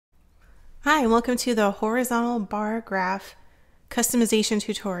Hi, and welcome to the horizontal bar graph customization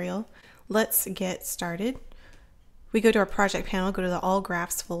tutorial. Let's get started. We go to our project panel, go to the All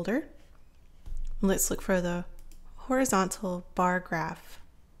Graphs folder. Let's look for the horizontal bar graph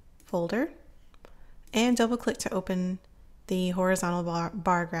folder and double click to open the horizontal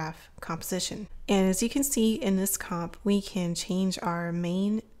bar graph composition. And as you can see in this comp, we can change our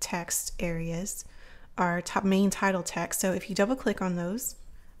main text areas, our main title text. So if you double click on those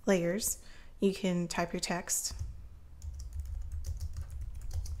layers, you can type your text.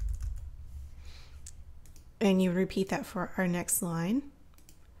 And you repeat that for our next line.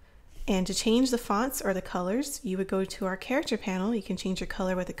 And to change the fonts or the colors, you would go to our character panel. You can change your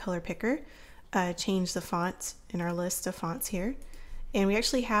color with a color picker, change the font in our list of fonts here. And we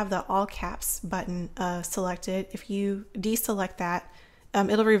actually have the all caps button selected. If you deselect that,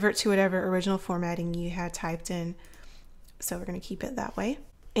 it'll revert to whatever original formatting you had typed in. So we're going to keep it that way.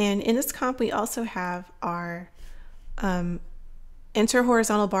 And in this comp, we also have our enter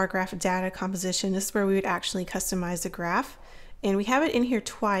horizontal bar graph data composition. This is where we would actually customize the graph. And we have it in here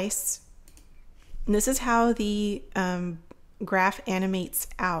twice. And this is how the graph animates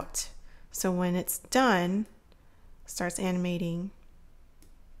out. So when it's done, starts animating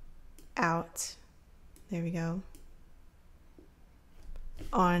out. There we go.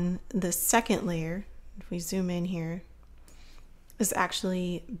 On the second layer, if we zoom in here, is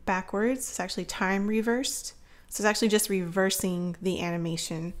actually backwards. It's actually time reversed. So it's actually just reversing the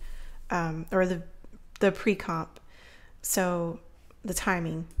animation or the pre-comp. So the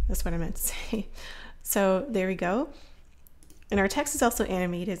timing, that's what I meant to say. So there we go. And our text is also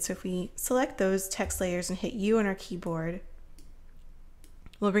animated. So if we select those text layers and hit U on our keyboard,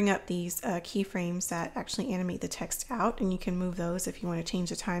 we'll bring up these keyframes that actually animate the text out, and you can move those if you want to change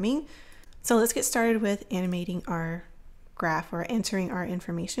the timing. So let's get started with animating our graph or entering our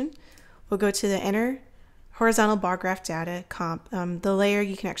information. We'll go to the enter horizontal bar graph data comp. The layer,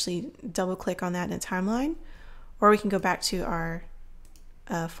 you can actually double click on that in a timeline, or we can go back to our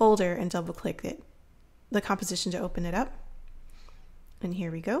folder and double click the composition to open it up. And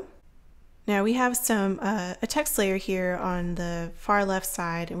here we go. Now we have a text layer here on the far left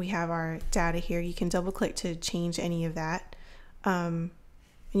side, and we have our data here. You can double click to change any of that. And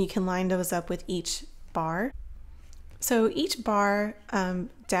you can line those up with each bar. So each bar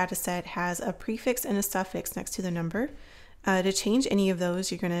data set has a prefix and a suffix next to the number. To change any of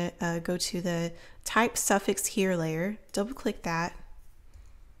those, you're going to go to the type suffix here layer, double click that,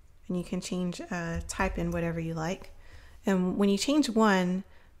 and you can change type in whatever you like. And when you change one,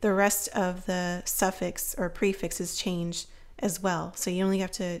 the rest of the suffix or prefixes change as well. So you only have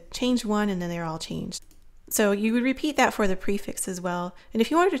to change one and then they're all changed. So you would repeat that for the prefix as well. And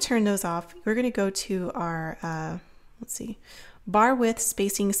if you wanted to turn those off, we're going to go to our let's see, bar width,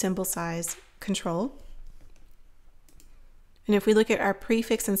 spacing, symbol size, control. And if we look at our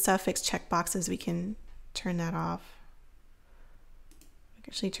prefix and suffix checkboxes, we can turn that off. We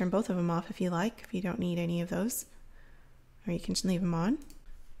can actually turn both of them off if you like, if you don't need any of those, or you can just leave them on.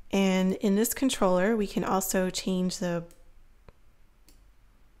 And in this controller, we can also change the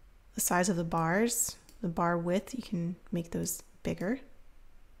size of the bars, the bar width. You can make those bigger.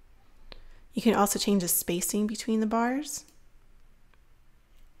 You can also change the spacing between the bars.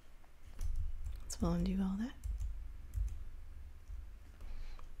 So we'll undo all that.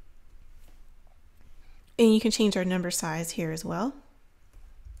 And you can change our number size here as well.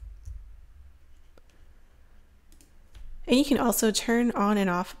 And you can also turn on and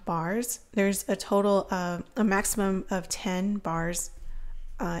off bars. There's a total of a maximum of 10 bars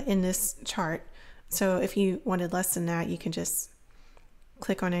in this chart. So if you wanted less than that, you can just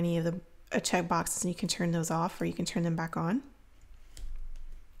click on any of the check boxes and you can turn those off, or you can turn them back on.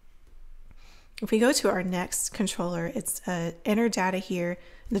 If we go to our next controller, it's enter data here.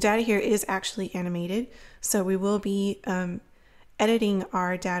 The data here is actually animated, so we will be editing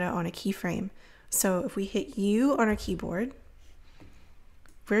our data on a keyframe. So if we hit U on our keyboard,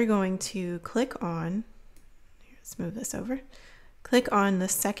 we're going to click on, let's move this over, click on the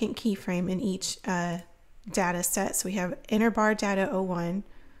second keyframe in each data set. So we have enter bar data 01,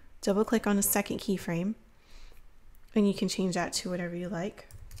 double click on the second keyframe, and you can change that to whatever you like.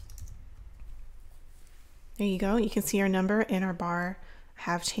 There you go. You can see our number and our bar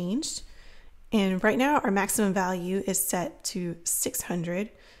have changed. And right now our maximum value is set to 600.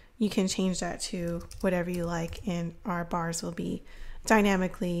 You can change that to whatever you like, and our bars will be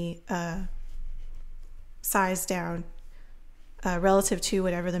dynamically sized down relative to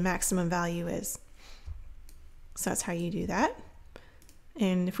whatever the maximum value is. So that's how you do that.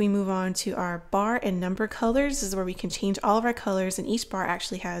 And if we move on to our bar and number colors, this is where we can change all of our colors, and each bar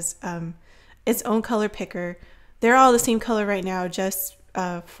actually has its own color picker. They're all the same color right now, just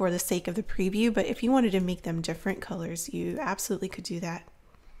for the sake of the preview, but if you wanted to make them different colors, you absolutely could do that.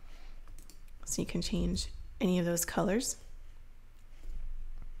 So you can change any of those colors.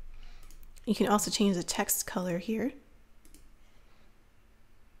 You can also change the text color here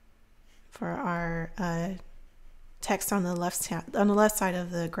for our text on the left side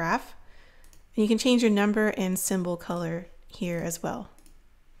of the graph. And you can change your number and symbol color here as well.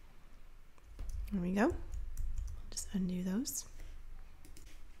 There we go. Just undo those.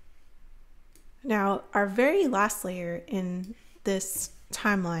 Now, our very last layer in this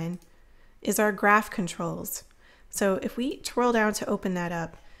timeline is our graph controls. So if we twirl down to open that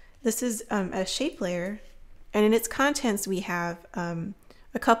up, this is a shape layer, and in its contents we have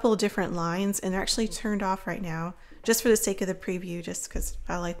a couple different lines, and they're actually turned off right now just for the sake of the preview, just because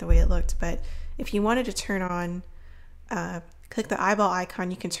I like the way it looked. But if you wanted to turn on, click the eyeball icon,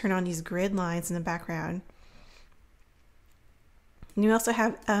 you can turn on these grid lines in the background. And you also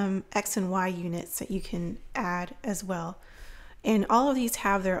have X and Y units that you can add as well. And all of these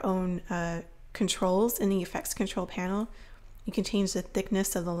have their own controls in the effects control panel. You can change the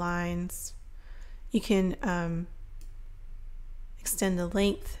thickness of the lines. You can extend the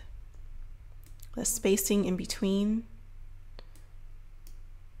length, the spacing in between.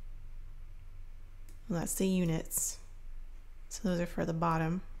 Well, that's the units. So those are for the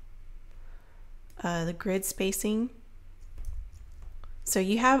bottom. The grid spacing. So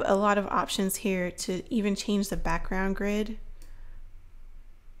you have a lot of options here to even change the background grid.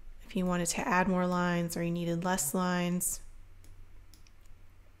 If you wanted to add more lines or you needed less lines,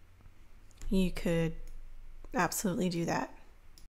 you could absolutely do that.